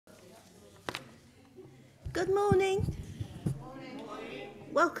Good morning.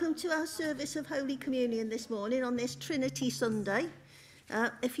 Welcome to our service of Holy Communion this morning on this Trinity Sunday.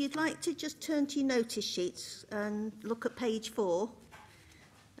 If you'd like to just turn to your notice sheets and look at page 4.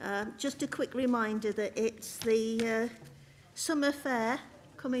 Just a quick reminder that it's the summer fair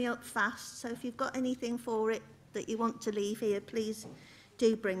coming up fast, so if you've got anything for it that you want to leave here, please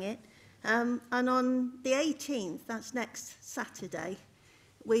do bring it. And on the 18th, that's next Saturday,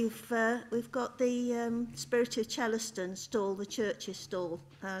 we've got the Spirit of Chellaston stall, the Churches stall,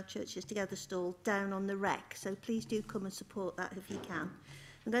 Churches Together stall, down on the Wreck. So please do come and support that if you can.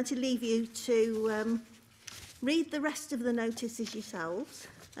 I'm going to leave you to read the rest of the notices yourselves.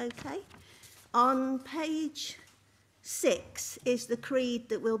 Okay. On page 6 is the creed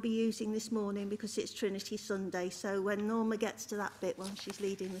that we'll be using this morning because it's Trinity Sunday. So when Norma gets to that bit while she's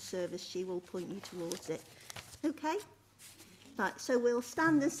leading the service, she will point you towards it. Okay. Right, so we'll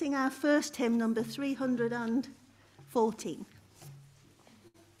stand and sing our first hymn, number 314.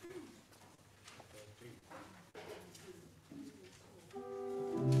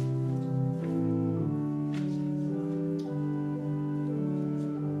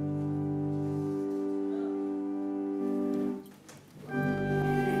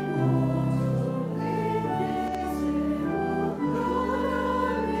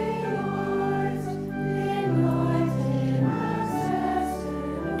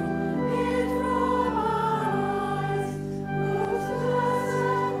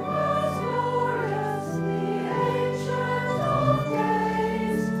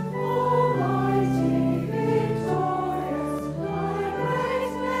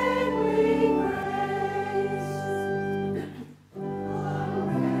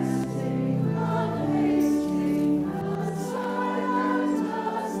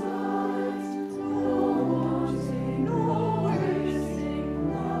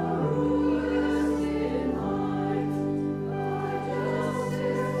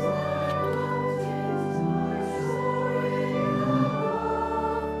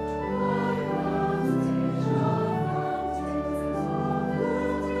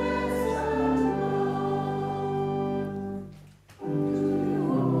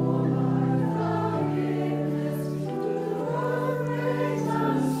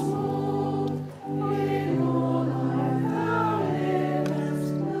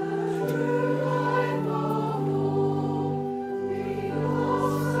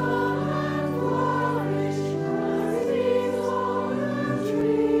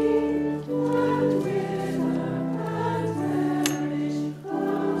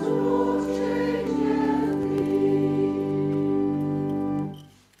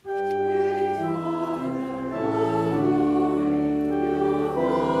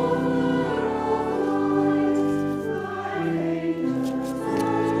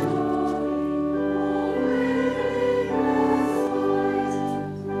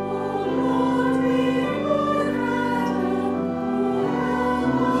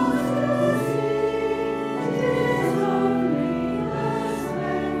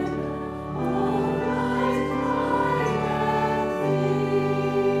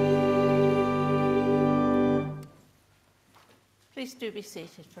 Please do be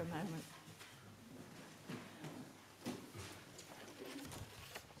seated for a moment.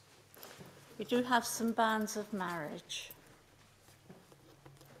 We do have some banns of marriage.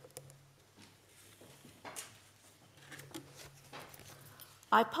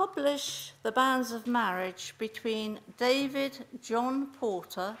 I publish the banns of marriage between David John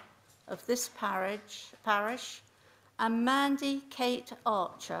Porter of this parish and Mandy Kate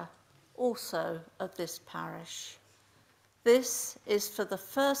Archer, also of this parish. This is for the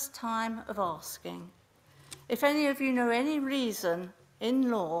first time of asking. If any of you know any reason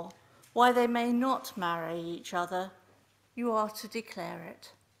in law why they may not marry each other, you are to declare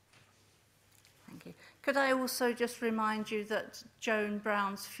it. Thank you. Could I also just remind you that Joan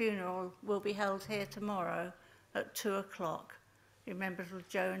Brown's funeral will be held here tomorrow at 2:00. You remember little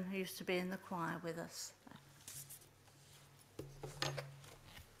Joan who used to be in the choir with us?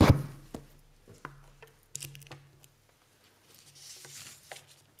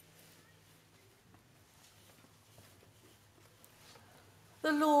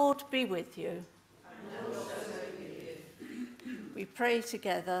 The Lord be with you. And also with you. We pray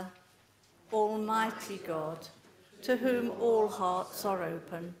together. Almighty God, to whom all hearts are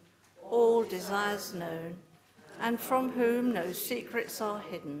open, all desires known, and from whom no secrets are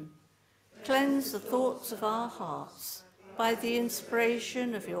hidden, cleanse the thoughts of our hearts by the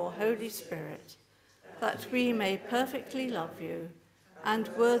inspiration of your Holy Spirit, that we may perfectly love you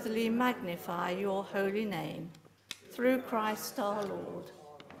and worthily magnify your holy name, through Christ our Lord.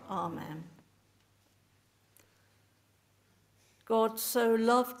 Amen. God so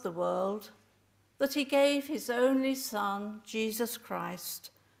loved the world that he gave his only Son, Jesus Christ,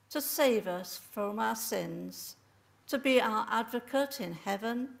 to save us from our sins, to be our advocate in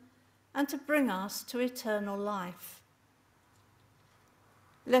heaven, and to bring us to eternal life.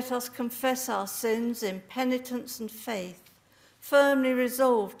 Let us confess our sins in penitence and faith, firmly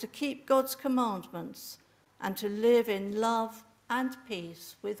resolved to keep God's commandments and to live in love and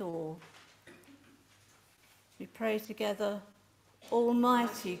peace with all. We pray together.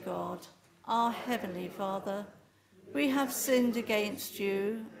 Almighty God, our Heavenly Father, we have sinned against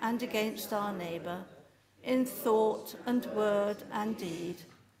you and against our neighbour, in thought and word and deed,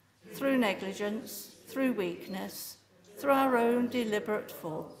 through negligence, through weakness, through our own deliberate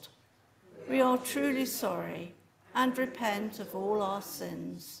fault. We are truly sorry and repent of all our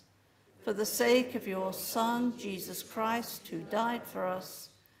sins. For the sake of your Son, Jesus Christ, who died for us,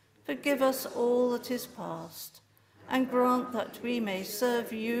 forgive us all that is past, and grant that we may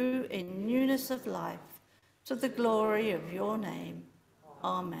serve you in newness of life, to the glory of your name.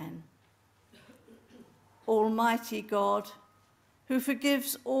 Amen. Almighty God, who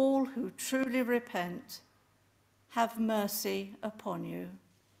forgives all who truly repent, have mercy upon you.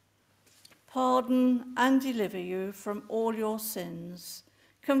 Pardon and deliver you from all your sins,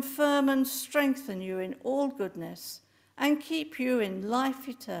 confirm and strengthen you in all goodness, and keep you in life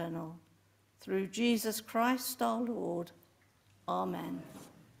eternal. Through Jesus Christ our Lord. Amen.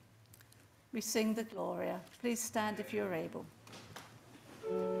 We sing the Gloria. Please stand if you're able.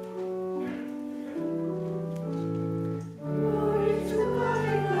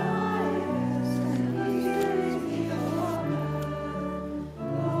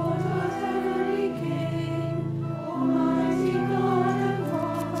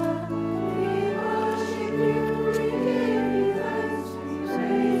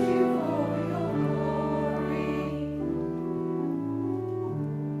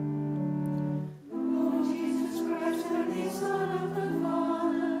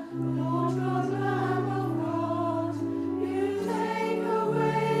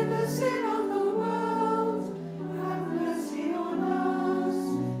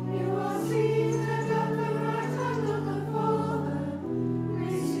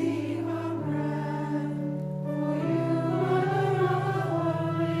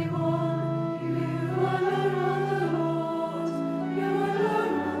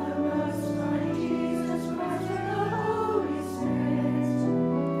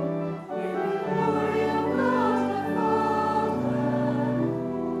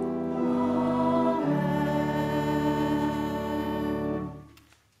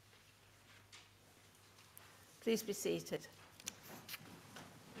 Please be seated.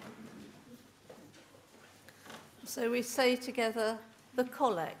 So we say together the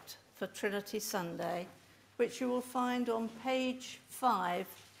Collect for Trinity Sunday, which you will find on page 5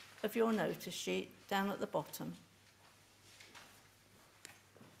 of your notice sheet down at the bottom.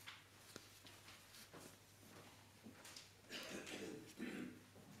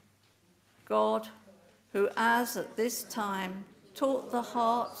 God, who as at this time taught the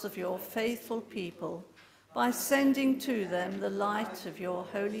hearts of your faithful people by sending to them the light of your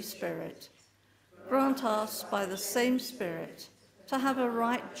Holy Spirit, grant us by the same Spirit to have a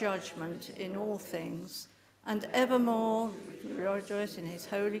right judgment in all things, and evermore rejoice in his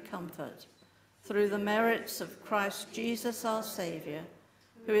holy comfort, through the merits of Christ Jesus our Saviour,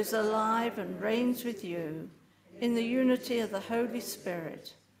 who is alive and reigns with you in the unity of the Holy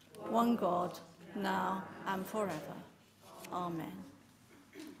Spirit, one God, now and forever. Amen.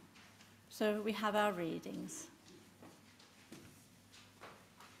 So we have our readings.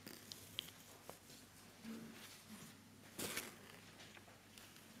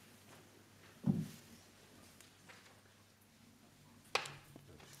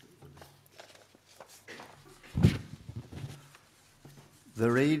 The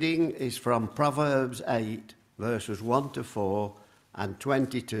reading is from Proverbs 8, verses 1 to 4 and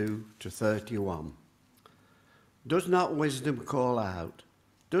 22 to 31. Does not wisdom call out?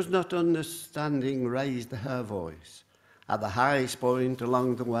 Does not understanding raise her voice? At the highest point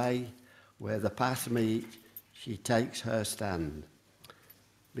along the way, where the paths meet, she takes her stand.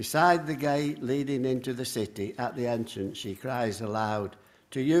 Beside the gate leading into the city, at the entrance, she cries aloud,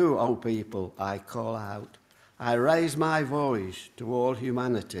 "To you, O people, I call out. I raise my voice to all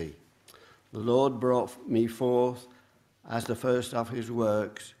humanity. The Lord brought me forth as the first of his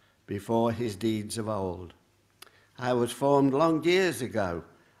works, before his deeds of old. I was formed long years ago,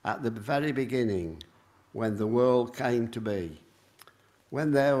 at the very beginning, when the world came to be.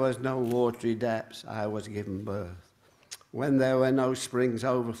 When there was no watery depths, I was given birth. When there were no springs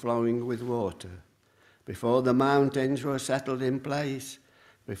overflowing with water. Before the mountains were settled in place,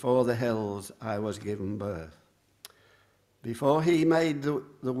 before the hills I was given birth. Before he made the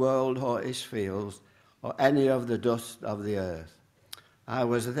world or his fields, or any of the dust of the earth, I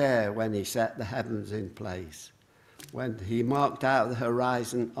was there when he set the heavens in place, when he marked out the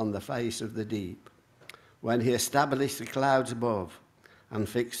horizon on the face of the deep, when he established the clouds above and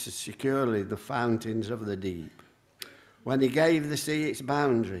fixed securely the fountains of the deep, when he gave the sea its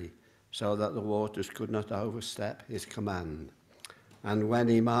boundary so that the waters could not overstep his command, and when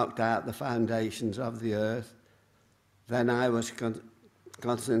he marked out the foundations of the earth, then I was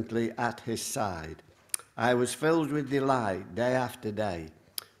constantly at his side. I was filled with delight day after day,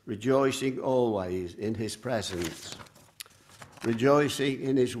 rejoicing always in his presence, rejoicing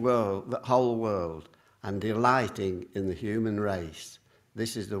in his world, the whole world, and delighting in the human race.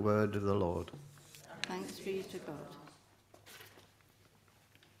 This is the word of the Lord. Thanks be to God.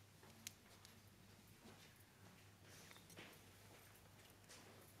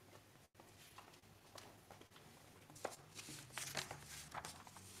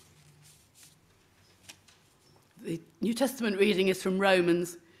 The New Testament reading is from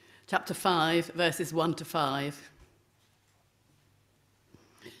Romans chapter 5, verses 1 to 5.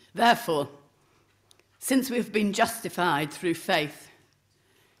 Therefore, since we have been justified through faith,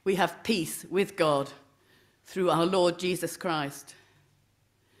 we have peace with God through our Lord Jesus Christ,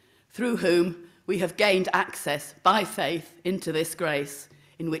 through whom we have gained access by faith into this grace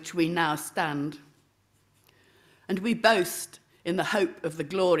in which we now stand. And we boast in the hope of the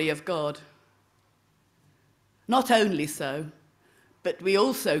glory of God. Not only so, but we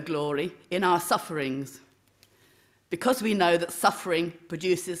also glory in our sufferings, because we know that suffering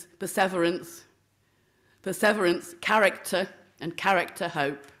produces perseverance, perseverance, character, and character,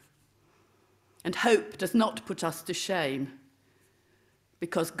 hope. And hope does not put us to shame,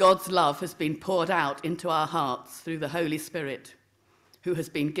 because God's love has been poured out into our hearts through the Holy Spirit, who has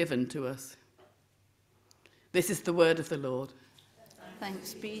been given to us. This is the word of the Lord.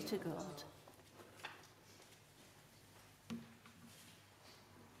 Thanks be to God.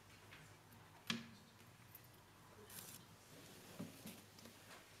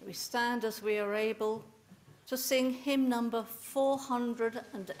 We stand as we are able to sing hymn number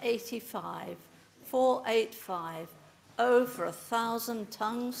 485, 485, "Oh, for 1,000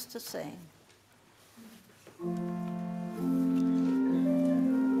 tongues to sing."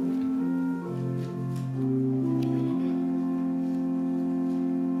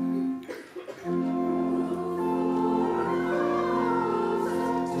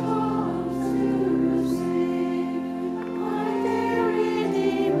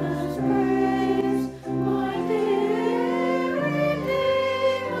 Praise,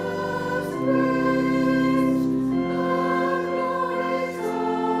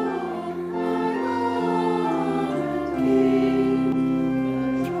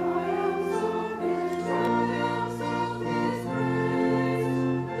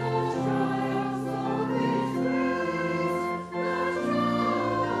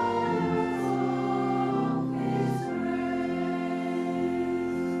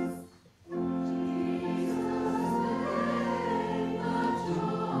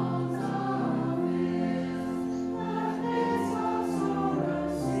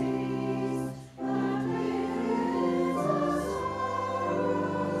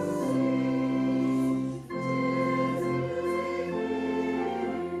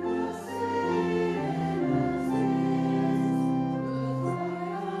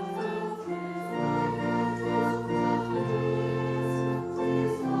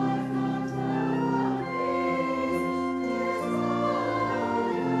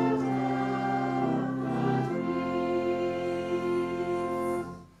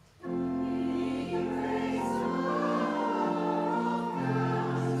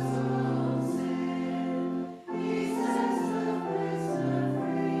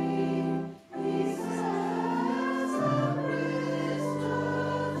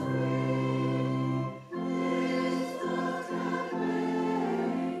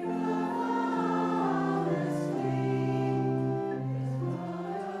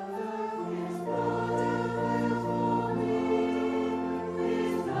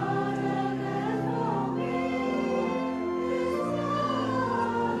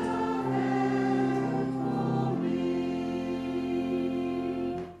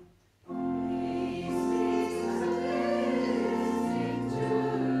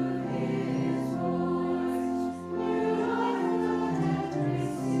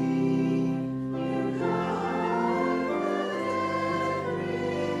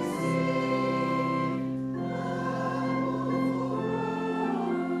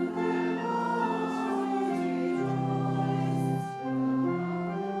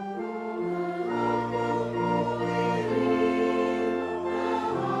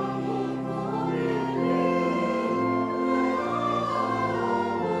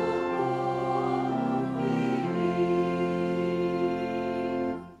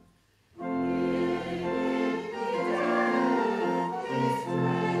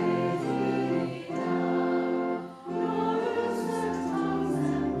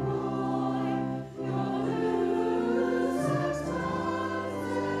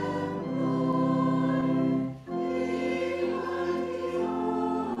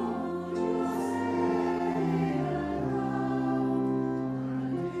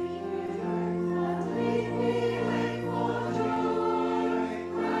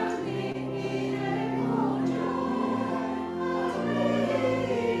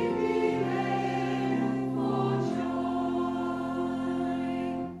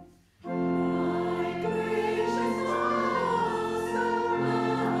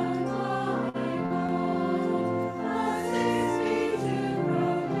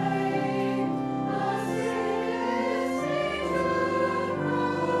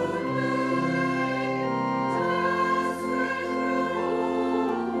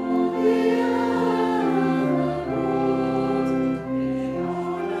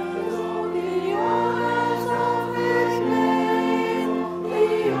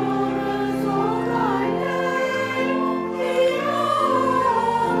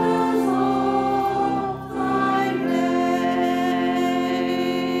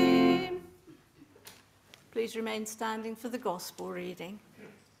 remain standing for the gospel reading.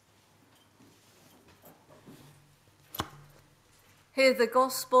 Hear the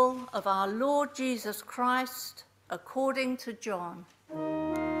gospel of our Lord Jesus Christ according to John.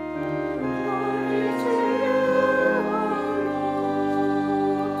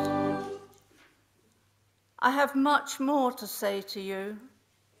 I have much more to say to you,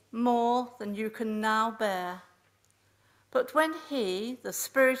 more than you can now bear. But when he, the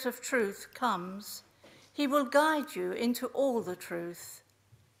Spirit of truth, comes, he will guide you into all the truth.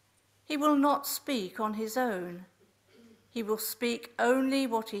 He will not speak on his own. He will speak only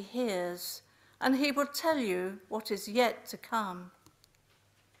what he hears, and he will tell you what is yet to come.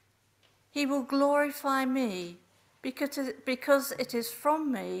 He will glorify me, because it is from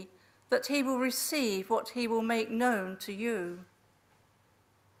me that he will receive what he will make known to you.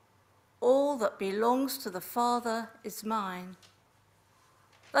 All that belongs to the Father is mine.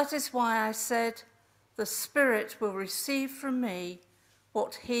 That is why I said, the Spirit will receive from me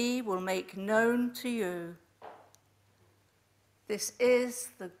what he will make known to you. This is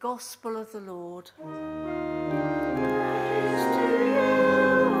the gospel of the Lord. Praise to you,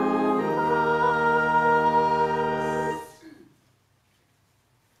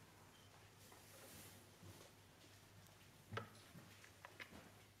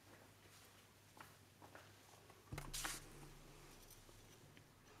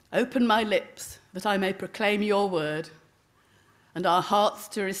 Open my lips, that I may proclaim your word, and our hearts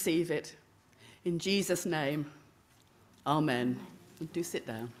to receive it. In Jesus' name, amen. And do sit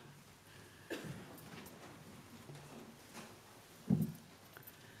down.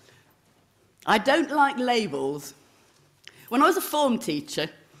 I don't like labels. When I was a form teacher,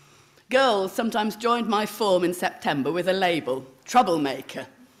 girls sometimes joined my form in September with a label, troublemaker,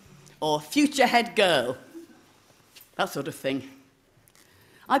 or future head girl, that sort of thing.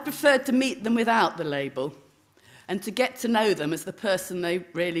 I preferred to meet them without the label and to get to know them as the person they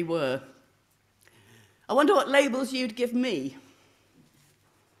really were. I wonder what labels you'd give me.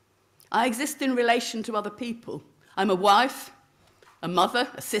 I exist in relation to other people. I'm a wife, a mother,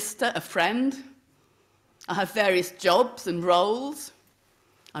 a sister, a friend. I have various jobs and roles.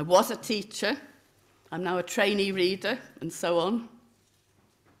 I was a teacher. I'm now a trainee reader, and so on.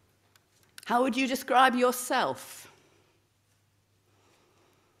 How would you describe yourself?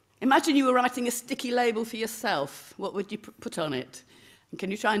 Imagine you were writing a sticky label for yourself. What would you put on it? And can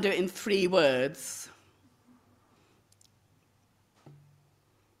you try and do it in 3 words?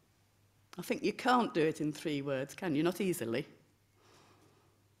 I think you can't do it in 3 words, can you? Not easily.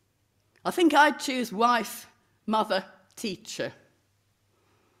 I think I'd choose wife, mother, teacher.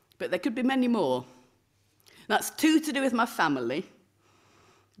 But there could be many more. That's 2 to do with my family,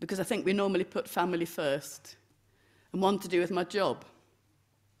 because I think we normally put family first, and 1 to do with my job.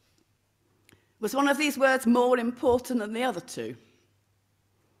 Was one of these words more important than the other 2?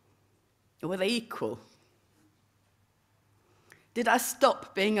 Or were they equal? Did I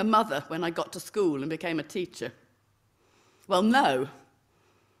stop being a mother when I got to school and became a teacher? Well, no.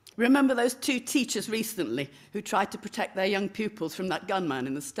 Remember those 2 teachers recently who tried to protect their young pupils from that gunman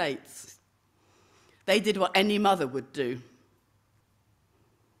in the States? They did what any mother would do.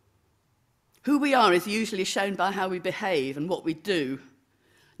 Who we are is usually shown by how we behave and what we do,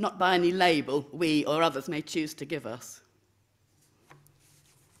 not by any label we or others may choose to give us.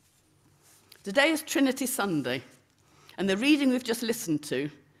 Today is Trinity Sunday, and the reading we've just listened to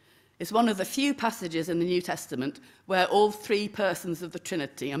is one of the few passages in the New Testament where all 3 persons of the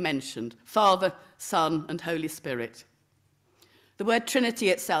Trinity are mentioned, Father, Son, and Holy Spirit. The word Trinity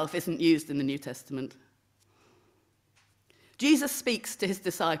itself isn't used in the New Testament. Jesus speaks to his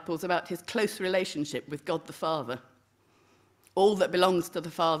disciples about his close relationship with God the Father. All that belongs to the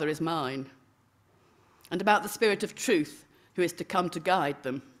Father is mine, and about the Spirit of truth who is to come to guide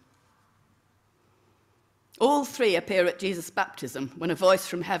them. All 3 appear at Jesus' baptism when a voice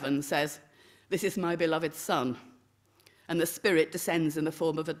from heaven says, "This is my beloved Son," and the Spirit descends in the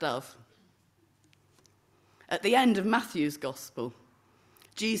form of a dove. At the end of Matthew's Gospel,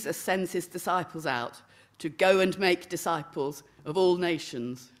 Jesus sends his disciples out to go and make disciples of all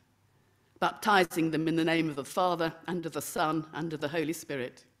nations, baptizing them in the name of the Father, and of the Son, and of the Holy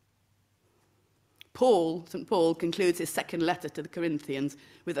Spirit. St. Paul concludes his 2nd letter to the Corinthians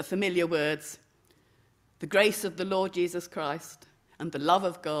with the familiar words, "The grace of the Lord Jesus Christ, and the love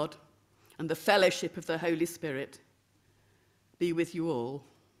of God, and the fellowship of the Holy Spirit be with you all."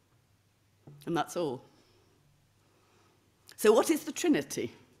 And that's all. So what is the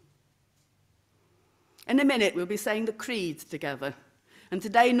Trinity? In a minute, we'll be saying the creeds together. And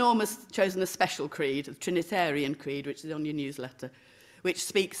today, Norma's chosen a special creed, the Trinitarian Creed, which is on your newsletter, which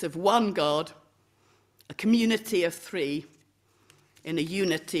speaks of one God, a community of three in a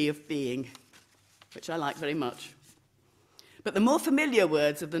unity of being, which I like very much. But the more familiar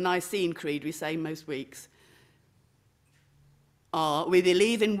words of the Nicene Creed we say most weeks are, we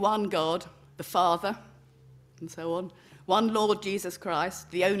believe in one God, the Father, and so on, one Lord Jesus Christ,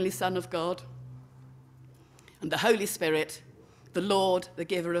 the only Son of God, and the Holy Spirit, the Lord, the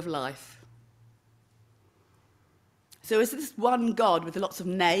giver of life. So is this one God with lots of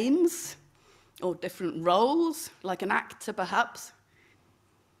names or different roles, like an actor perhaps?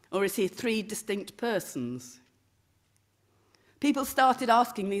 Or is he three distinct persons? People started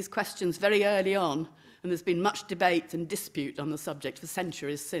asking these questions very early on, and there's been much debate and dispute on the subject for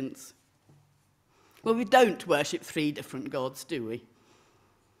centuries since. Well, we don't worship three different gods, do we?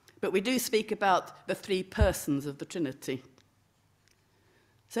 But we do speak about the three persons of the Trinity.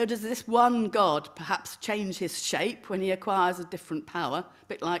 So does this one God perhaps change his shape when he acquires a different power, a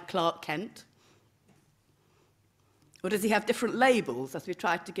bit like Clark Kent? Or does he have different labels, as we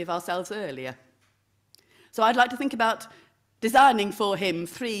tried to give ourselves earlier? So I'd like to think about designing for him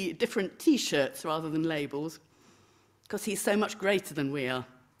three different T-shirts rather than labels, because he's so much greater than we are.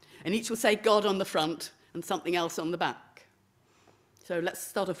 And each will say God on the front and something else on the back. So let's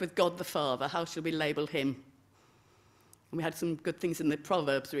start off with God the Father. How shall we label him? And we had some good things in the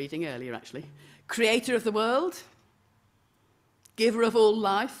Proverbs reading earlier, actually. Creator of the world, giver of all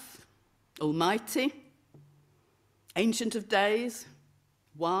life, almighty, ancient of days,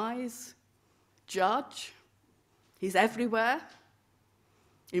 wise, judge. He's everywhere.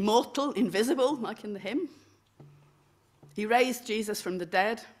 Immortal, invisible, like in the hymn. He raised Jesus from the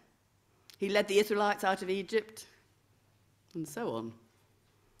dead. He led the Israelites out of Egypt, and so on.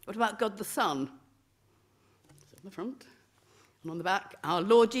 What about God the Son? It's on the front. And on the back, our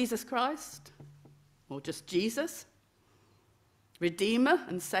Lord Jesus Christ, or just Jesus, Redeemer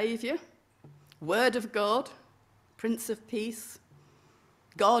and Saviour, Word of God, Prince of Peace,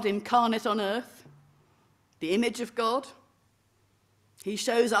 God incarnate on earth, the image of God. He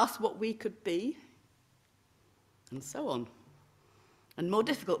shows us what we could be, and so on. And more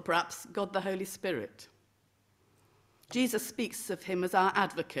difficult, perhaps, God the Holy Spirit. Jesus speaks of him as our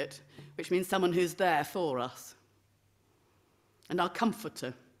advocate, which means someone who's there for us, and our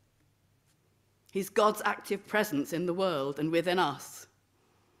comforter. He's God's active presence in the world and within us,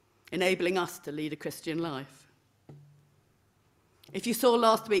 enabling us to lead a Christian life. If you saw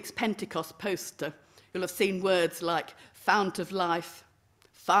last week's Pentecost poster, you'll have seen words like fount of life,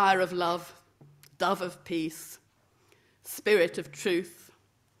 fire of love, dove of peace, spirit of truth.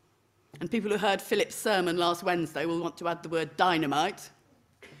 And people who heard Philip's sermon last Wednesday will want to add the word dynamite.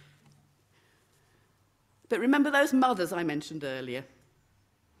 But remember those mothers I mentioned earlier?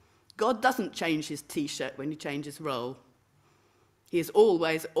 God doesn't change his T-shirt when he changes role. He is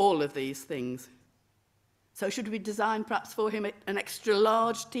always all of these things. So should we design perhaps for him an extra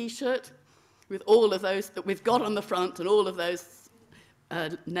large T-shirt with all of those, with God on the front and all of those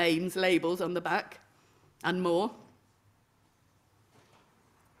names, labels on the back, and more?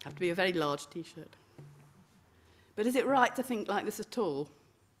 Have to be a very large T-shirt. But is it right to think like this at all?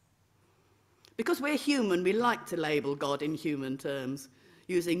 Because we're human, we like to label God in human terms,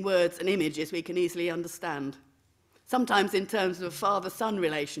 using words and images we can easily understand. Sometimes in terms of a father-son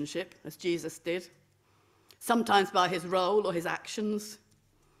relationship, as Jesus did. Sometimes by his role or his actions.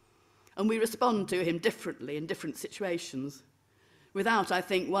 And we respond to him differently in different situations, without, I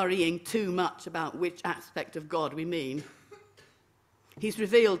think, worrying too much about which aspect of God we mean. He's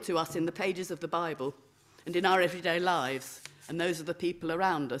revealed to us in the pages of the Bible and in our everyday lives, and those of the people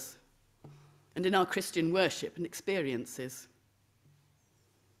around us, and in our Christian worship and experiences.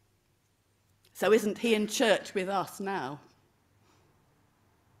 So isn't he in church with us now?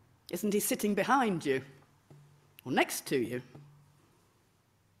 Isn't he sitting behind you or next to you?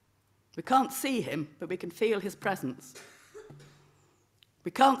 We can't see him, but we can feel his presence.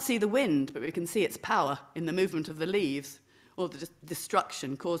 We can't see the wind, but we can see its power in the movement of the leaves or the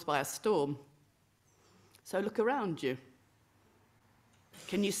destruction caused by a storm. So look around you.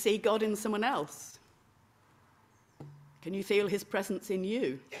 Can you see God in someone else? Can you feel his presence in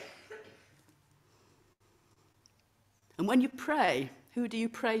you? And when you pray, who do you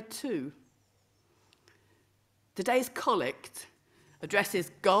pray to? Today's collect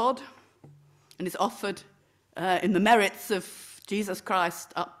addresses God and is offered in the merits of Jesus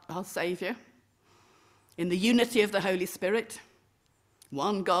Christ, our Saviour, in the unity of the Holy Spirit,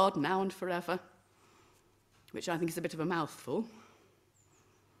 one God, now and forever, which I think is a bit of a mouthful.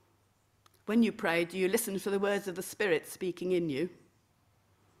 When you pray, do you listen for the words of the Spirit speaking in you?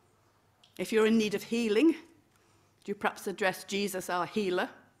 If you're in need of healing, do you perhaps address Jesus, our healer,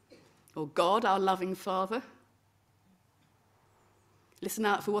 or God, our loving Father? Listen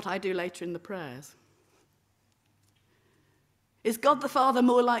out for what I do later in the prayers. Is God the Father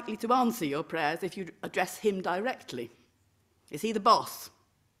more likely to answer your prayers if you address him directly? Is he the boss?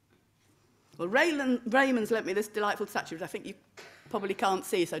 Well, Raymond's lent me this delightful statue, which I think you probably can't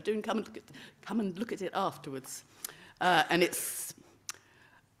see, so do come and look at it afterwards. And it's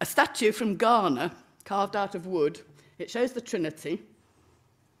a statue from Ghana, carved out of wood. It shows the Trinity.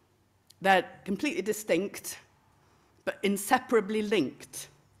 They're completely distinct, but inseparably linked.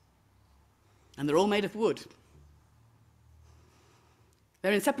 And they're all made of wood.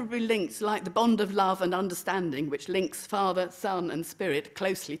 They're inseparably linked like the bond of love and understanding which links Father, Son, and Spirit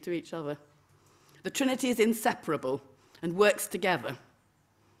closely to each other. The Trinity is inseparable and works together.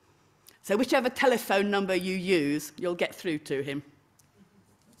 So whichever telephone number you use, you'll get through to him.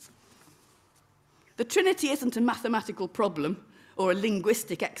 The Trinity isn't a mathematical problem or a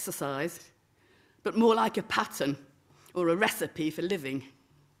linguistic exercise, but more like a pattern or a recipe for living.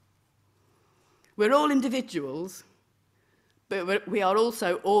 We're all individuals, but we are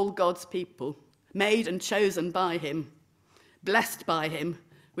also all God's people, made and chosen by him, blessed by him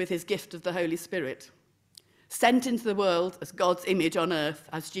with his gift of the Holy Spirit, sent into the world as God's image on earth,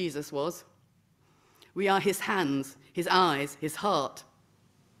 as Jesus was. We are his hands, his eyes, his heart,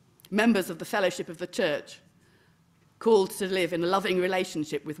 members of the fellowship of the church, called to live in a loving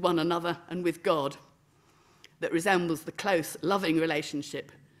relationship with one another and with God that resembles the close, loving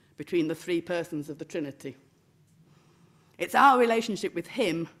relationship between the three persons of the Trinity. It's our relationship with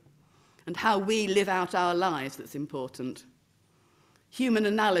him and how we live out our lives that's important. Human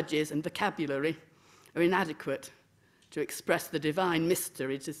analogies and vocabulary are inadequate to express the divine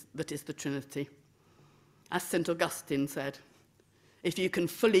mystery that is the Trinity. As St. Augustine said, if you can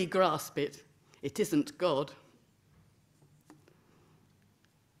fully grasp it, it isn't God.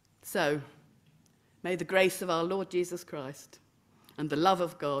 So, may the grace of our Lord Jesus Christ and the love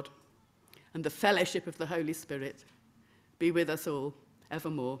of God and the fellowship of the Holy Spirit be with us all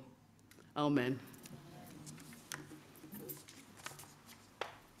evermore. Amen.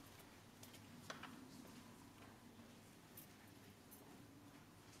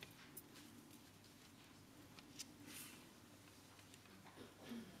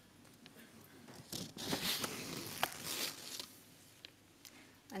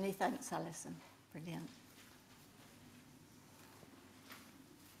 Many thanks, Alison. Brilliant.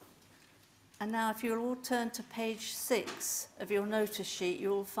 And now if you'll all turn to page 6 of your notice sheet, you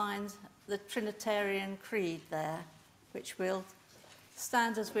will find the Trinitarian Creed there, which we'll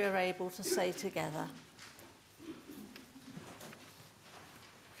stand as we are able to say together.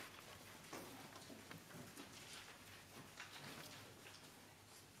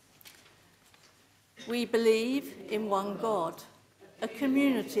 We believe in one God, a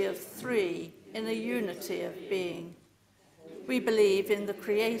community of three in a unity of being. We believe in the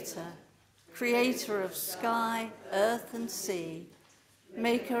Creator, creator of sky, earth and sea,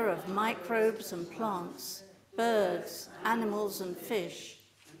 maker of microbes and plants, birds, animals and fish,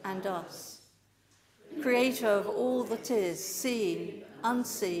 and us. Creator of all that is seen,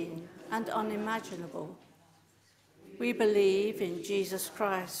 unseen, and unimaginable. We believe in Jesus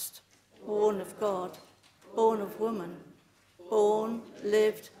Christ, born of God, born of woman, born,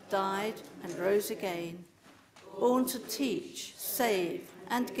 lived, died, and rose again, born to teach, save,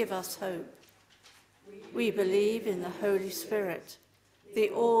 and give us hope. We believe in the Holy Spirit, the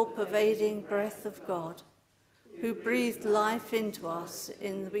all-pervading breath of God, who breathed life into us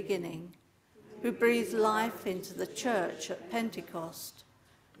in the beginning, who breathed life into the church at Pentecost,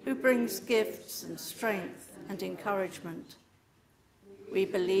 who brings gifts and strength and encouragement. We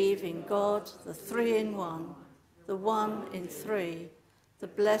believe in God, the three in one, the one in three, the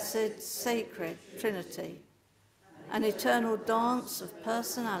blessed, sacred Trinity, an eternal dance of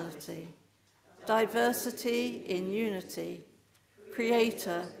personality, diversity in unity,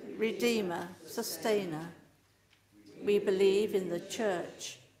 creator, redeemer, sustainer. We believe in the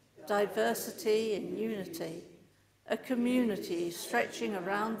church, diversity in unity, a community stretching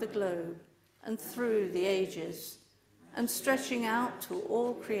around the globe and through the ages, and stretching out to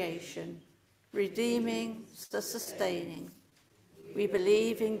all creation, redeeming, sustaining. We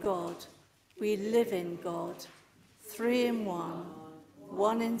believe in God, we live in God, three in one,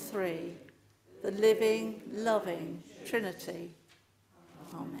 one in three, the living, loving Trinity.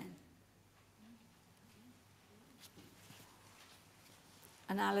 Amen.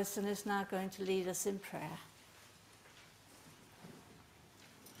 And Alison is now going to lead us in prayer.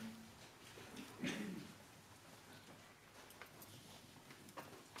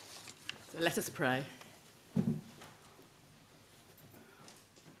 So let us pray.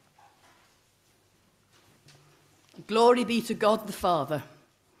 Glory be to God the Father,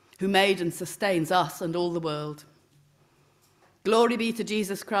 who made and sustains us and all the world. Glory be to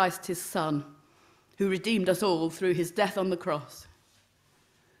Jesus Christ, his Son, who redeemed us all through his death on the cross.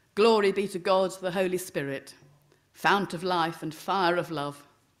 Glory be to God the Holy Spirit, fount of life and fire of love.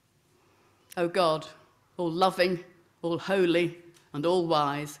 O God, all loving, all holy, and all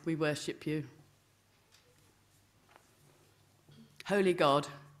wise, we worship you. Holy God,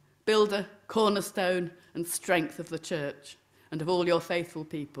 builder, cornerstone, and strength of the church and of all your faithful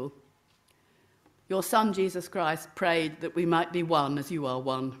people, your Son, Jesus Christ, prayed that we might be one as you are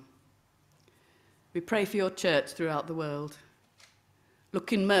one. We pray for your church throughout the world.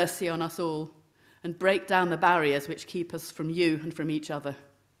 Look in mercy on us all and break down the barriers which keep us from you and from each other.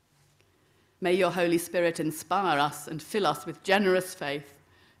 May your Holy Spirit inspire us and fill us with generous faith,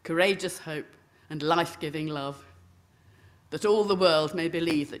 courageous hope, and life-giving love, that all the world may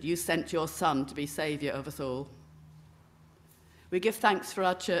believe that you sent your Son to be Saviour of us all. We give thanks for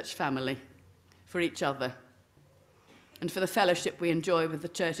our church family, for each other, and for the fellowship we enjoy with the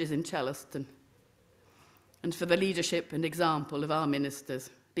churches in Chellaston, and for the leadership and example of our ministers,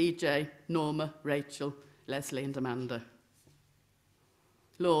 BJ, Norma, Rachel, Leslie, and Amanda.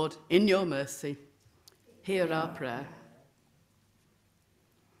 Lord, in your mercy, hear our prayer.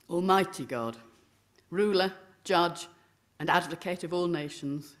 Almighty God, ruler, judge, and advocate of all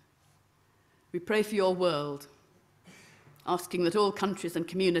nations, we pray for your world, asking that all countries and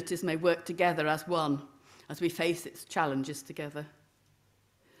communities may work together as one as we face its challenges together.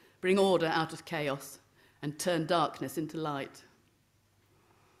 Bring order out of chaos and turn darkness into light.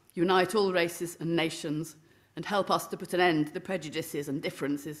 Unite all races and nations and help us to put an end to the prejudices and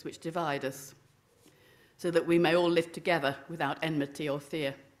differences which divide us, so that we may all live together without enmity or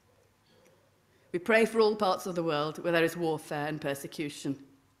fear. We pray for all parts of the world where there is warfare and persecution,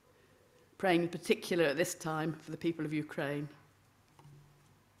 praying in particular at this time for the people of Ukraine.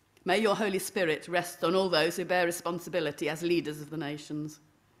 May your Holy Spirit rest on all those who bear responsibility as leaders of the nations.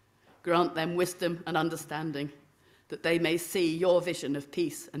 Grant them wisdom and understanding, that they may see your vision of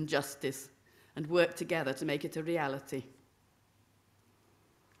peace and justice and work together to make it a reality.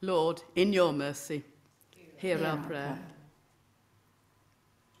 Lord, in your mercy, hear our prayer.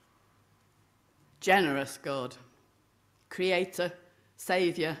 Generous God, Creator,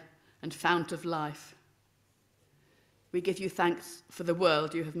 Saviour, and fount of life, we give you thanks for the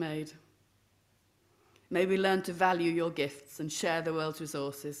world you have made. May we learn to value your gifts and share the world's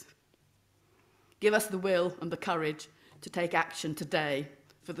resources. Give us the will and the courage to take action today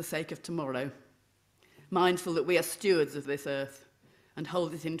for the sake of tomorrow, mindful that we are stewards of this earth and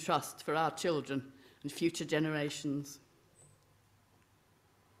hold it in trust for our children and future generations.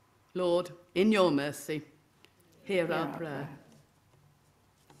 Lord, in your mercy, hear our prayer.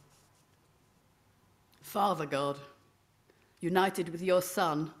 Father God, united with your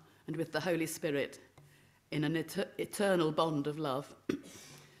Son and with the Holy Spirit in an eternal bond of love,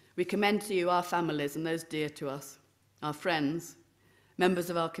 we commend to you our families and those dear to us, our friends, members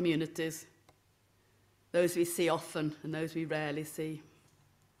of our communities, those we see often and those we rarely see.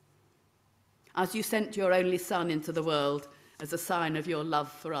 As you sent your only Son into the world as a sign of your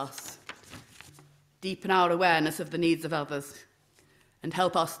love for us, deepen our awareness of the needs of others and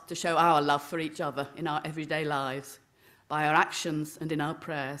help us to show our love for each other in our everyday lives, by our actions and in our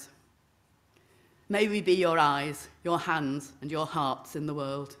prayers. May we be your eyes, your hands, and your hearts in the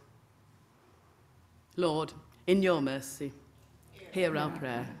world. Lord, in your mercy, hear our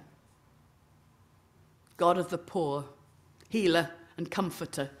prayer. God of the poor, healer and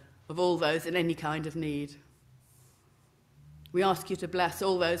comforter of all those in any kind of need, we ask you to bless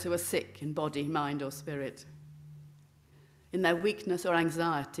all those who are sick in body, mind, or spirit. In their weakness or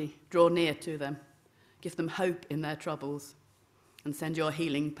anxiety, draw near to them, give them hope in their troubles, and send your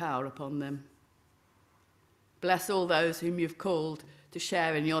healing power upon them. Bless all those whom you've called to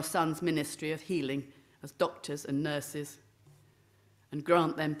share in your Son's ministry of healing as doctors and nurses, and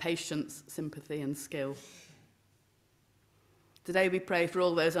grant them patience, sympathy, and skill. Today we pray for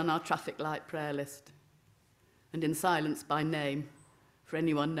all those on our traffic light prayer list, and in silence by name for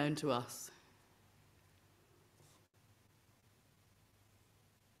anyone known to us.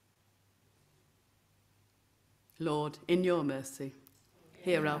 Lord, in your mercy,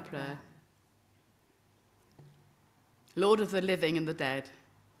 hear our prayer. Lord of the living and the dead,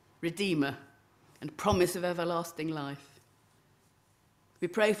 Redeemer and promise of everlasting life, we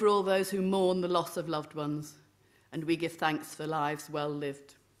pray for all those who mourn the loss of loved ones, and we give thanks for lives well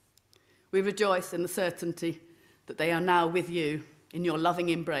lived. We rejoice in the certainty that they are now with you in your loving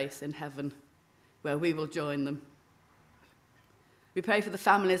embrace in heaven, where we will join them. We pray for the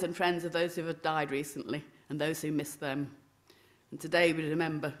families and friends of those who have died recently and those who miss them. And today we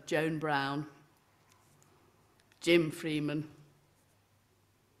remember Joan Brown, Jim Freeman,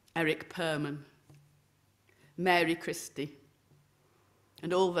 Eric Perman, Mary Christie,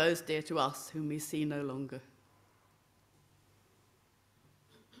 and all those dear to us whom we see no longer.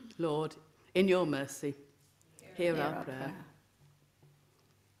 Lord, in your mercy, hear our prayer.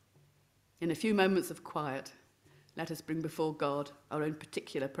 In a few moments of quiet, let us bring before God our own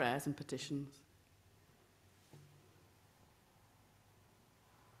particular prayers and petitions.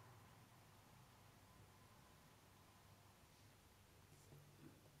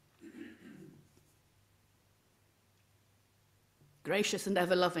 Gracious and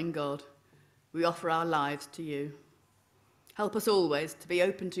ever-loving God, we offer our lives to you. Help us always to be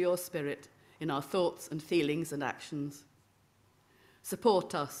open to your Spirit in our thoughts and feelings and actions.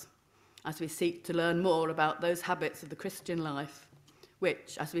 Support us as we seek to learn more about those habits of the Christian life,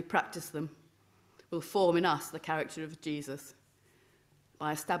 which, as we practice them, will form in us the character of Jesus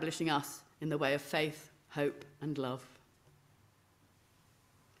by establishing us in the way of faith, hope, and love.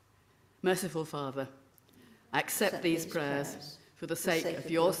 Merciful Father, accept these prayers for the sake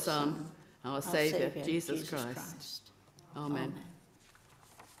of your Son, our Saviour, Jesus Christ. Amen.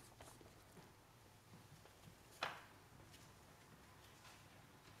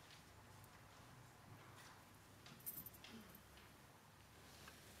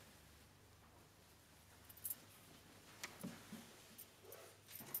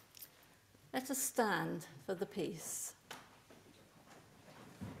 Let us stand for the peace.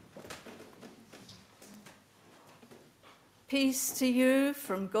 Peace to you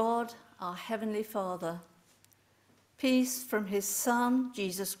from God, our Heavenly Father. Peace from his Son,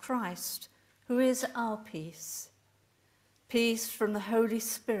 Jesus Christ, who is our peace. Peace from the Holy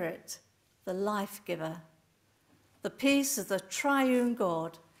Spirit, the life-giver. The peace of the triune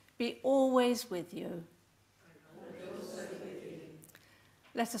God be always with you. And also with you.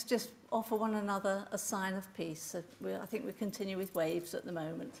 Let us just offer one another a sign of peace. I think we continue with waves at the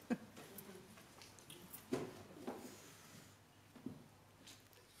moment.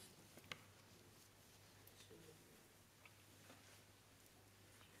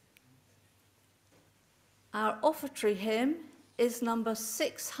 Our offertory hymn is number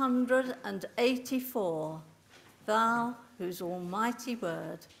 684, Thou whose almighty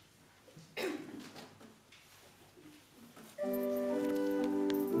word. Thank you.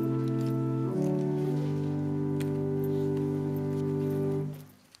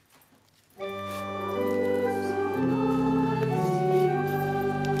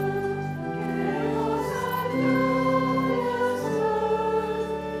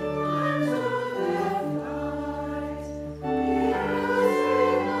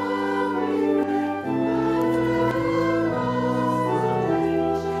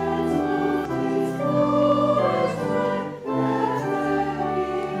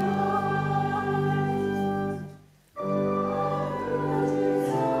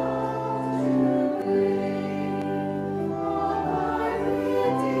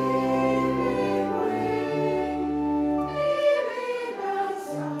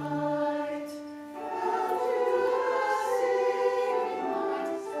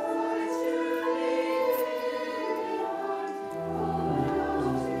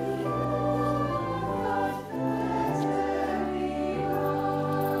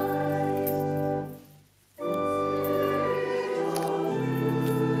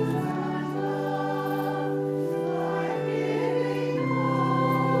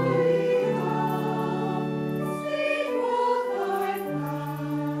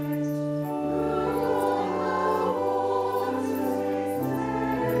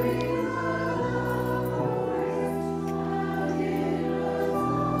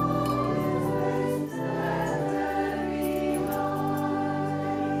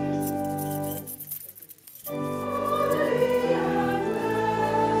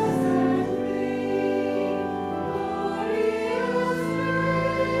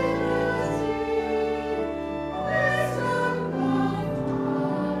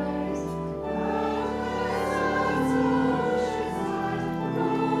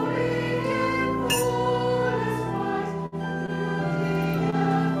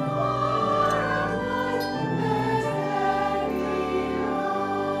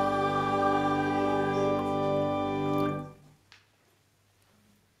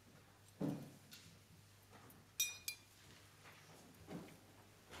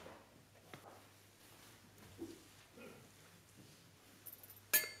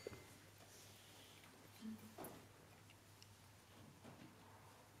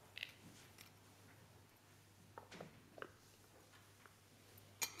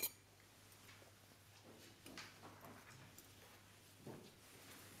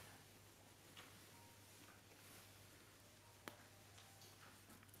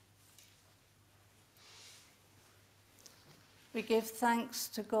 We give thanks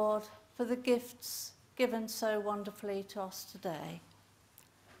to God for the gifts given so wonderfully to us today.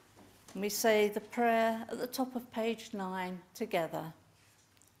 And we say the prayer at the top of page 9 together.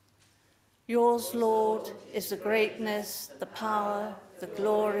 Yours, Lord, is the greatness, the power, the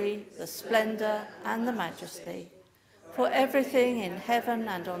glory, the splendour and the majesty. For everything in heaven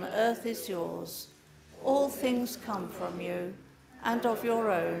and on earth is yours. All things come from you, and of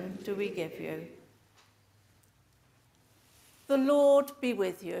your own do we give you. The Lord be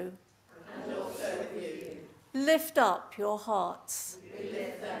with you. And also with you. Lift up your hearts. We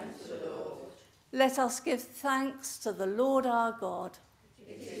lift them to the Lord. Let us give thanks to the Lord our God.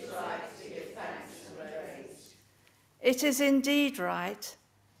 It is right to give thanks and praise. It is indeed right.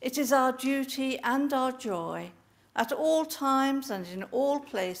 It is our duty and our joy, at all times and in all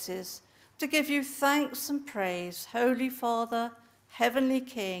places, to give you thanks and praise, Holy Father, Heavenly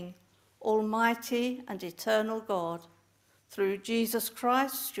King, Almighty and eternal God, through Jesus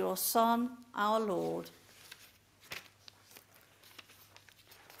Christ, your Son, our Lord.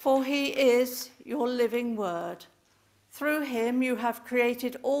 For he is your living word. Through him you have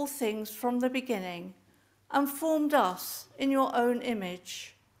created all things from the beginning and formed us in your own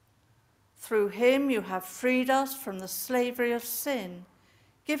image. Through him you have freed us from the slavery of sin,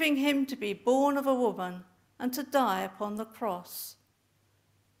 giving him to be born of a woman and to die upon the cross.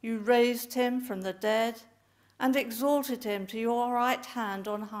 You raised him from the dead and exalted him to your right hand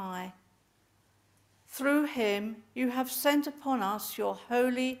on high. Through him you have sent upon us your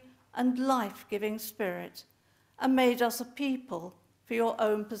holy and life-giving Spirit and made us a people for your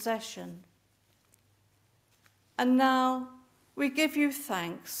own possession. And now we give you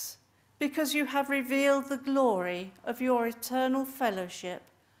thanks because you have revealed the glory of your eternal fellowship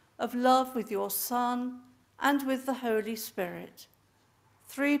of love with your Son and with the Holy Spirit,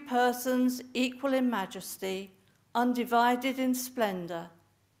 3 persons equal in majesty, undivided in splendour,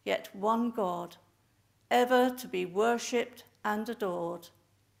 yet one God, ever to be worshipped and adored.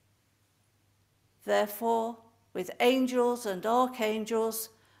 Therefore, with angels and archangels,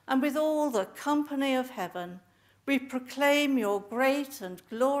 and with all the company of heaven, we proclaim your great and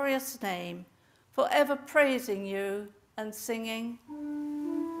glorious name, forever praising you and singing,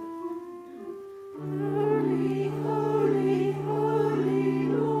 Holy, holy, holy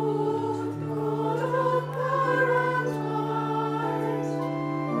Lord, God of power and might,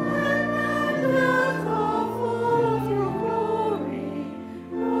 heaven and earth are full of your glory.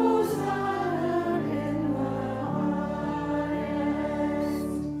 Hosanna in the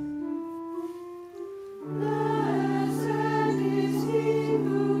highest. Blessed is he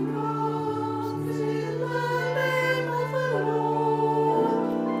who comes in the name of the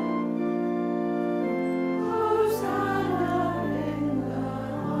Lord. Hosanna in the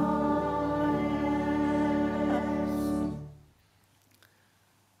highest.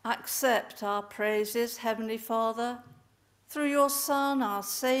 Accept our praises, Heavenly Father, through your Son, our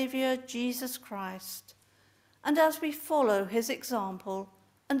Saviour, Jesus Christ, and as we follow his example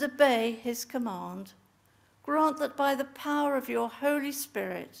and obey his command, grant that by the power of your Holy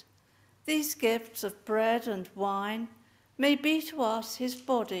Spirit, these gifts of bread and wine may be to us his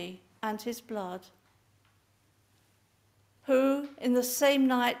body and his blood, who, in the same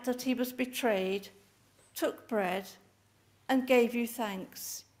night that he was betrayed, took bread and gave you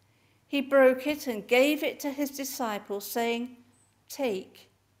thanks. He broke it and gave it to his disciples, saying, Take,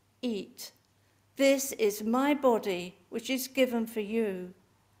 eat. This is my body, which is given for you.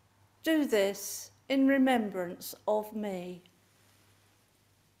 Do this in remembrance of me.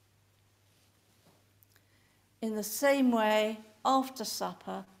 In the same way, after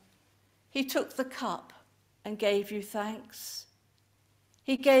supper, he took the cup and gave you thanks.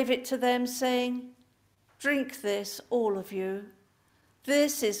 He gave it to them, saying, Drink this, all of you.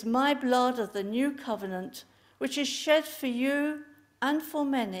 This is my blood of the new covenant, which is shed for you and for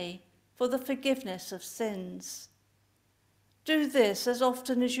many for the forgiveness of sins. Do this as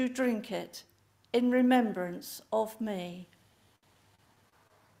often as you drink it, in remembrance of me.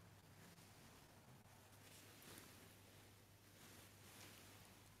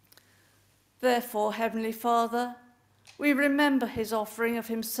 Therefore, Heavenly Father, we remember his offering of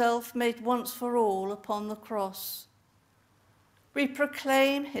himself made once for all upon the cross. We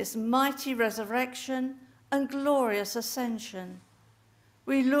proclaim his mighty resurrection and glorious ascension.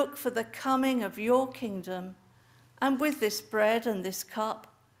 We look for the coming of your kingdom, and with this bread and this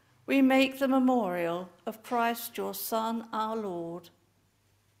cup, we make the memorial of Christ, your Son, our Lord.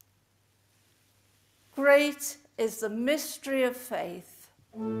 Great is the mystery of faith.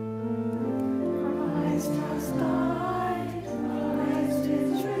 Christ has died, Christ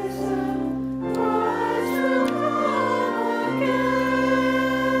is risen, Christ will come again.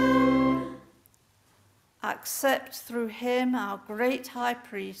 accept through him, our great high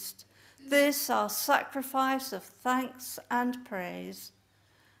priest, this our sacrifice of thanks and praise.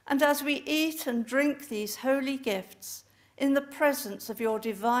 And as we eat and drink these holy gifts in the presence of your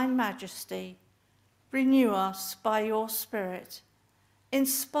divine majesty, renew us by your Spirit,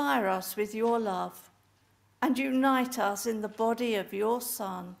 inspire us with your love, and unite us in the body of your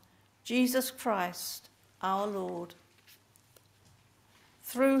Son, Jesus Christ, our Lord.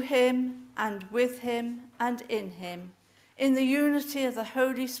 Through him and with him and in him, in the unity of the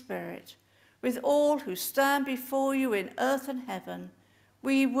Holy Spirit, with all who stand before you in earth and heaven,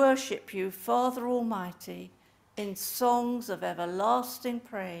 we worship you, Father Almighty, in songs of everlasting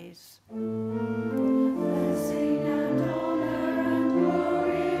praise. Blessing and honor and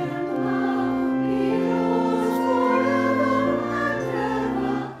glory and power be yours forever and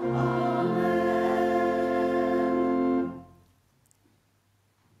ever. Amen.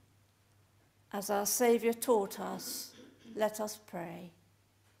 As our Saviour taught us, let us pray.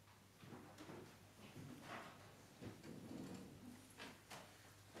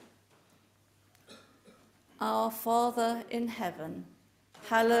 Our Father in heaven,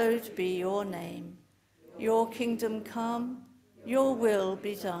 hallowed be your name. Your kingdom come, your will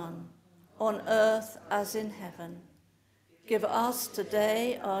be done, on earth as in heaven. Give us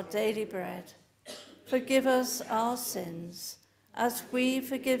today our daily bread. Forgive us our sins, as we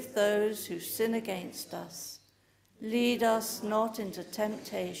forgive those who sin against us. Lead us not into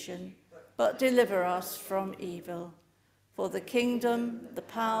temptation, but deliver us from evil. For the kingdom, the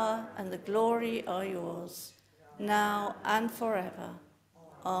power, and the glory are yours, now and forever.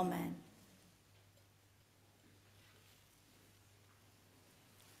 Amen.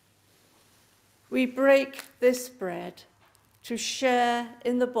 We break this bread to share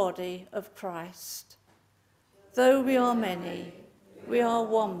in the body of Christ. Though we are many, we are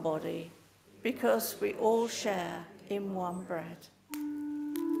one body, because we all share in one bread.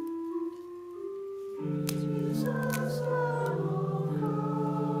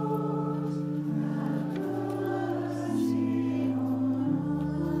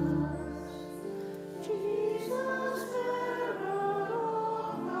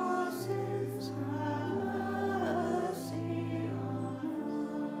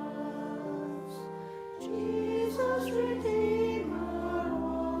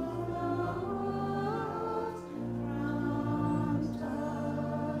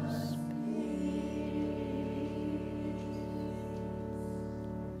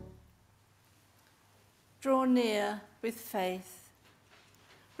 Draw near with faith.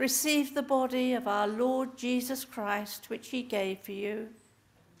 Receive the body of our Lord Jesus Christ, which he gave for you,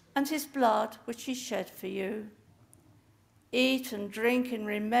 and his blood, which he shed for you. Eat and drink in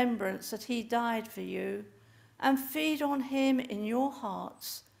remembrance that he died for you, and feed on him in your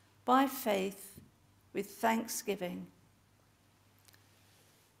hearts by faith with thanksgiving.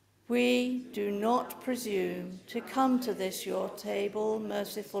 We do not presume to come to this your table,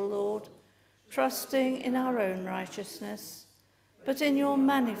 merciful Lord, trusting in our own righteousness, but in your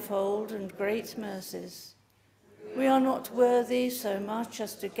manifold and great mercies. We are not worthy so much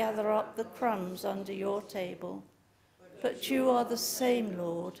as to gather up the crumbs under your table, but you are the same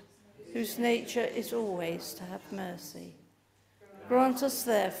Lord, whose nature is always to have mercy. Grant us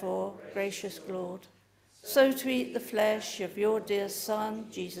therefore, gracious Lord, so to eat the flesh of your dear Son,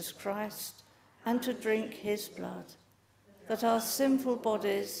 Jesus Christ, and to drink his blood, that our sinful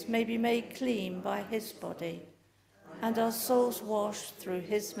bodies may be made clean by his body, and our souls washed through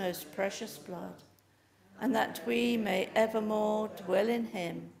his most precious blood, and that we may evermore dwell in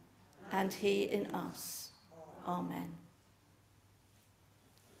him, and he in us. Amen.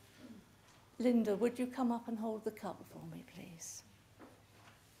 Linda, would you come up and hold the cup for me, please?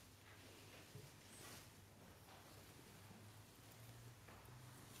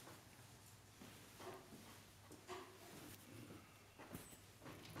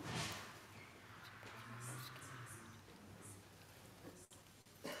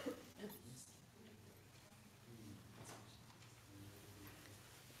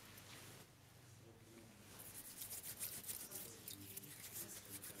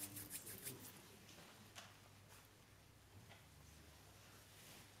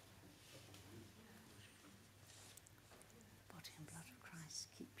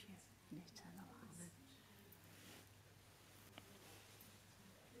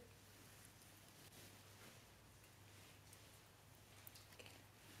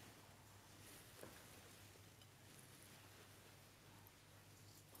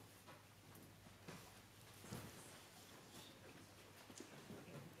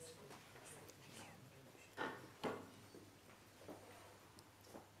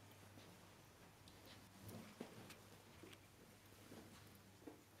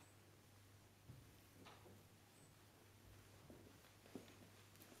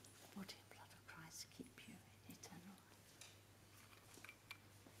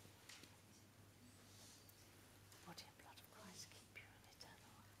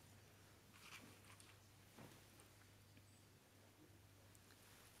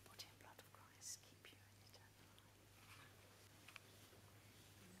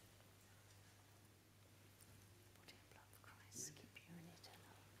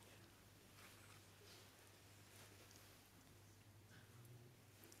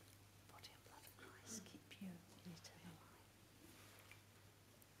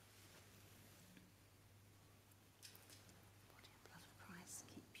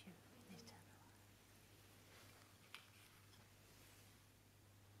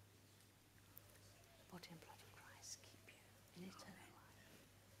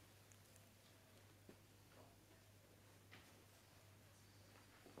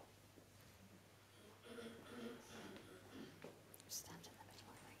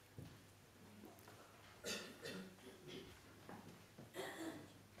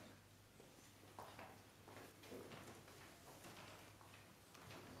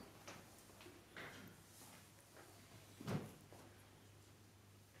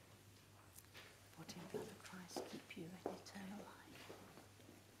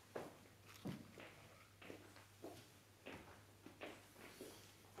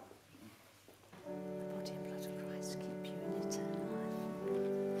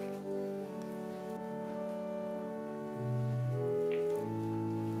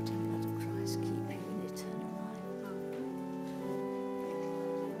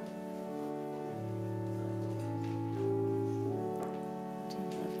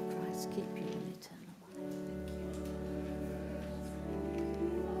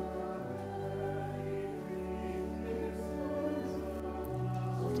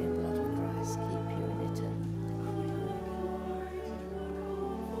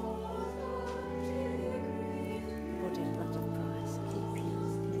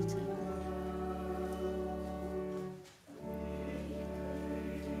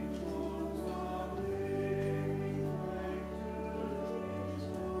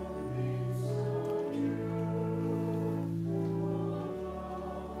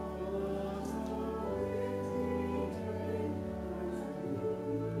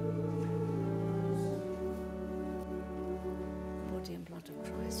 blood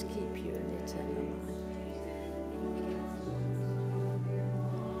of Christ keep you in eternal life.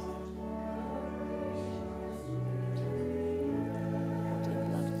 Body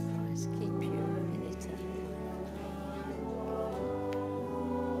and blood of Christ keep you in eternal life.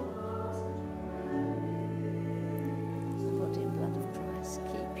 The body and blood of Christ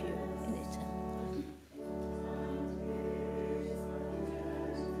keep you in eternal life.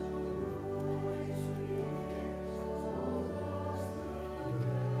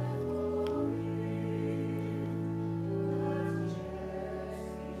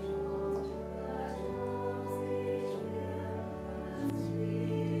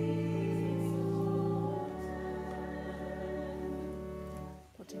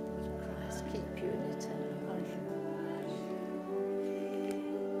 Body and blood of Christ keep you in eternal life.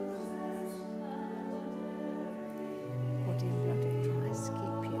 Body and blood of Christ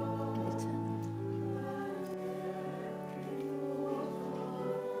keep you in eternal life.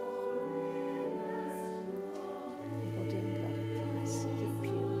 Body and blood of Christ keep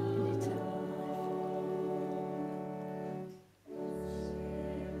you in eternal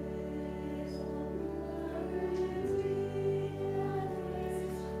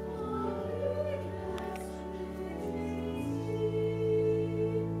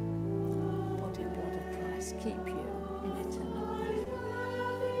Body and blood of Christ keep you in eternal life.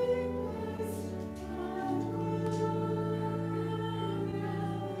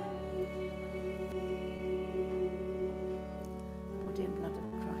 Body and blood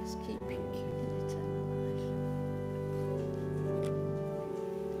of Christ keep you in eternal life.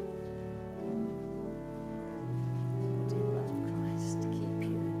 Body and blood of Christ keep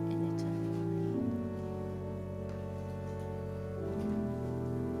you in eternal life.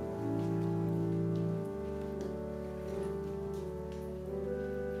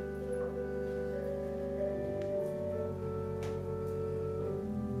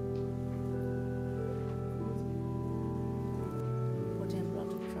 Body and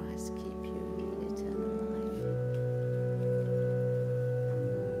blood of Christ keep you in eternal life.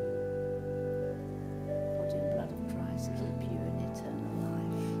 Body and blood of Christ keep you in eternal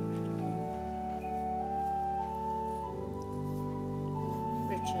life.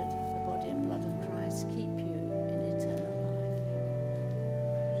 Richard, the body and blood of Christ keep you in eternal life.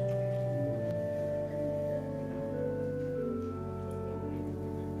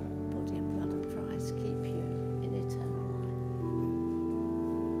 Body and blood of Christ keep you in eternal life.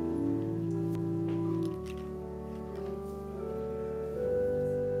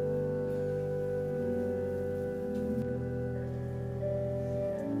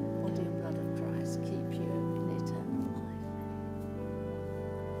 Body and blood of Christ keep you in eternal life.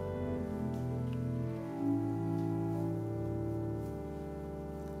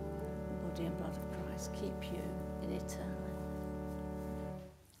 Body and blood of Christ keep you in eternal life.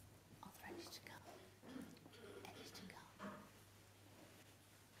 Are they ready to go? Ready to go.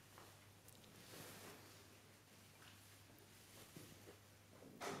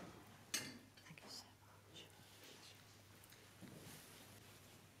 Thank you so much.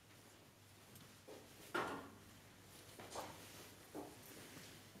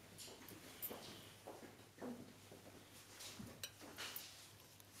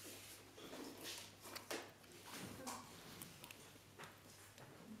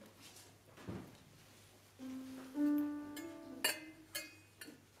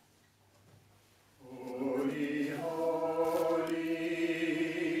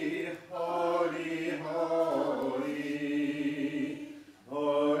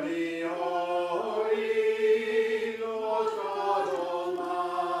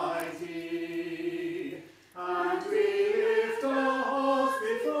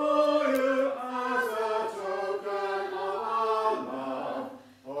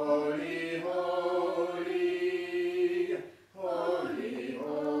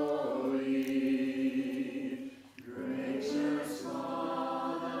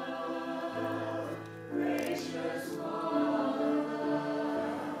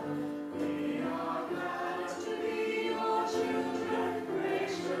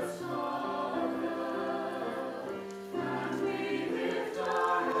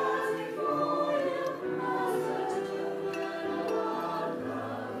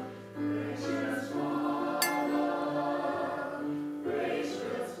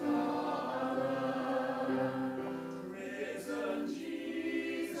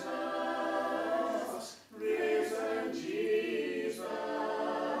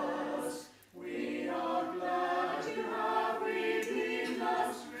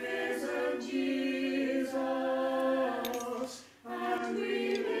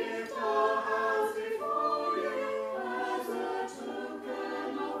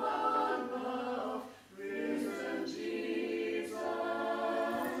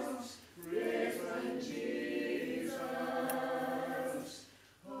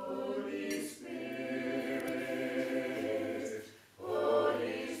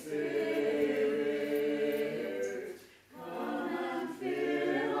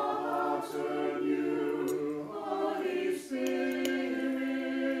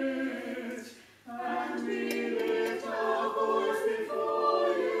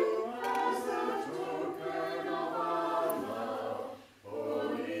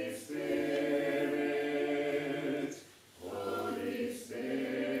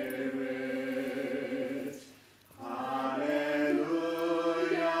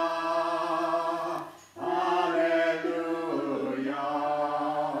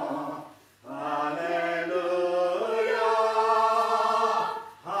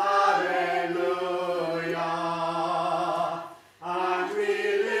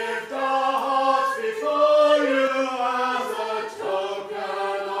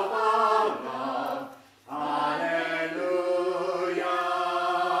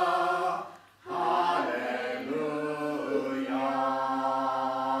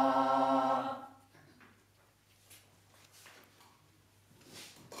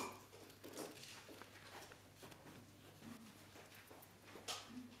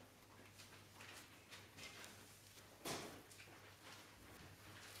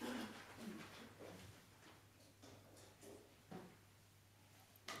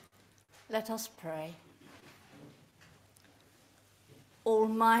 Let us pray.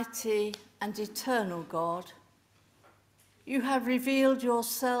 Almighty and eternal God, you have revealed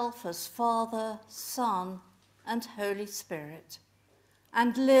yourself as Father, Son, and Holy Spirit,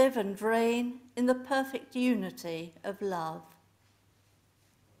 and live and reign in the perfect unity of love.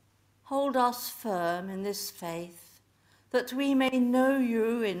 Hold us firm in this faith, that we may know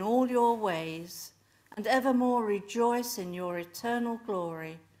you in all your ways, and evermore rejoice in your eternal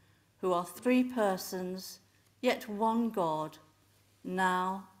glory, who are three persons, yet one God,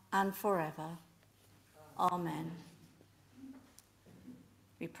 now and forever. Amen.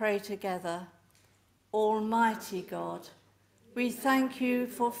 We pray together. Almighty God, we thank you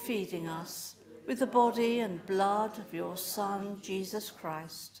for feeding us with the body and blood of your Son, Jesus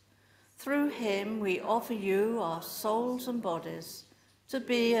Christ. Through him we offer you our souls and bodies to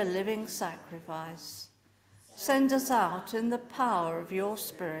be a living sacrifice. Send us out in the power of your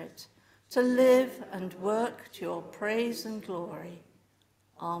Spirit to live and work to your praise and glory.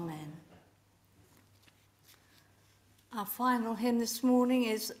 Amen. Our final hymn this morning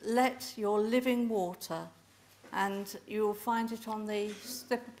is Let Your Living Water, and you will find it on the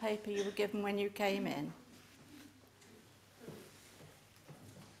slip of paper you were given when you came in.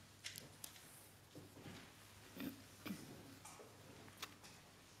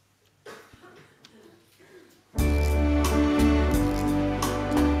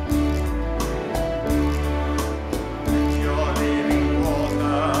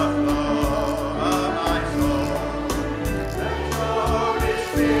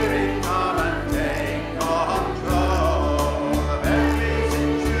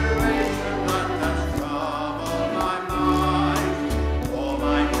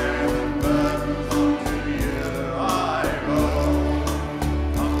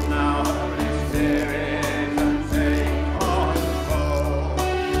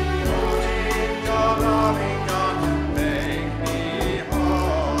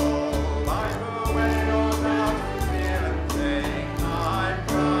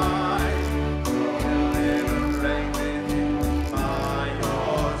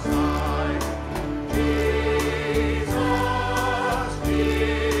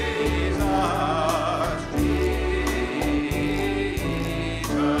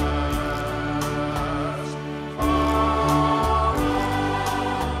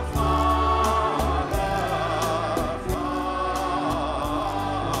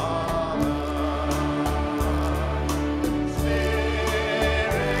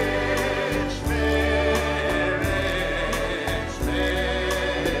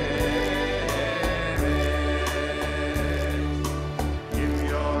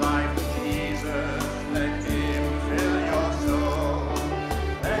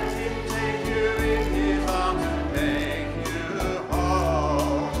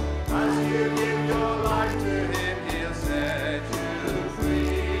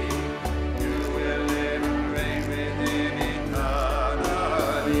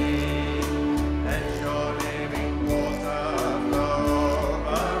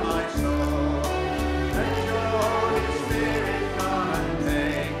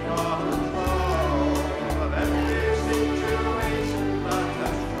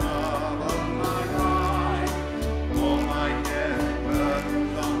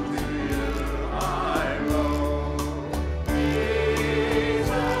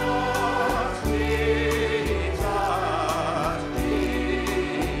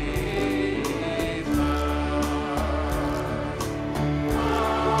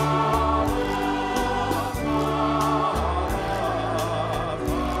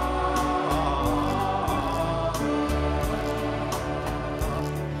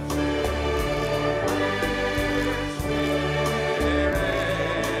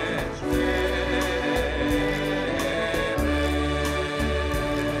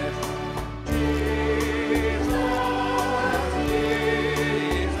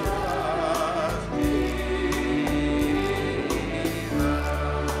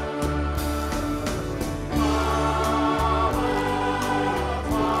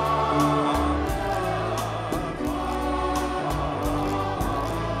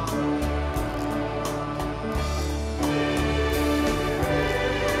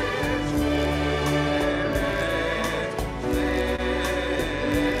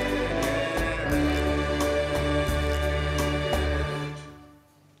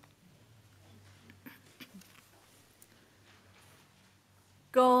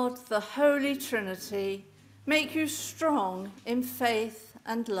 God, the Holy Trinity, make you strong in faith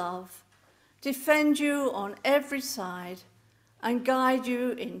and love, defend you on every side, and guide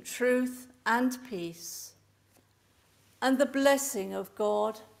you in truth and peace. And the blessing of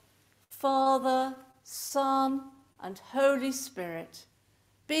God, Father, Son, and Holy Spirit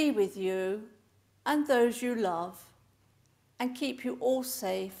be with you and those you love, and keep you all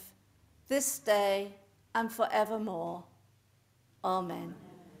safe this day and forevermore. Amen.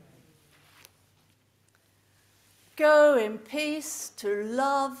 Go in peace to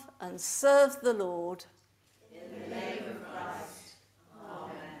love and serve the Lord. In the name of Christ.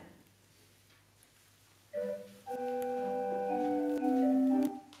 Amen.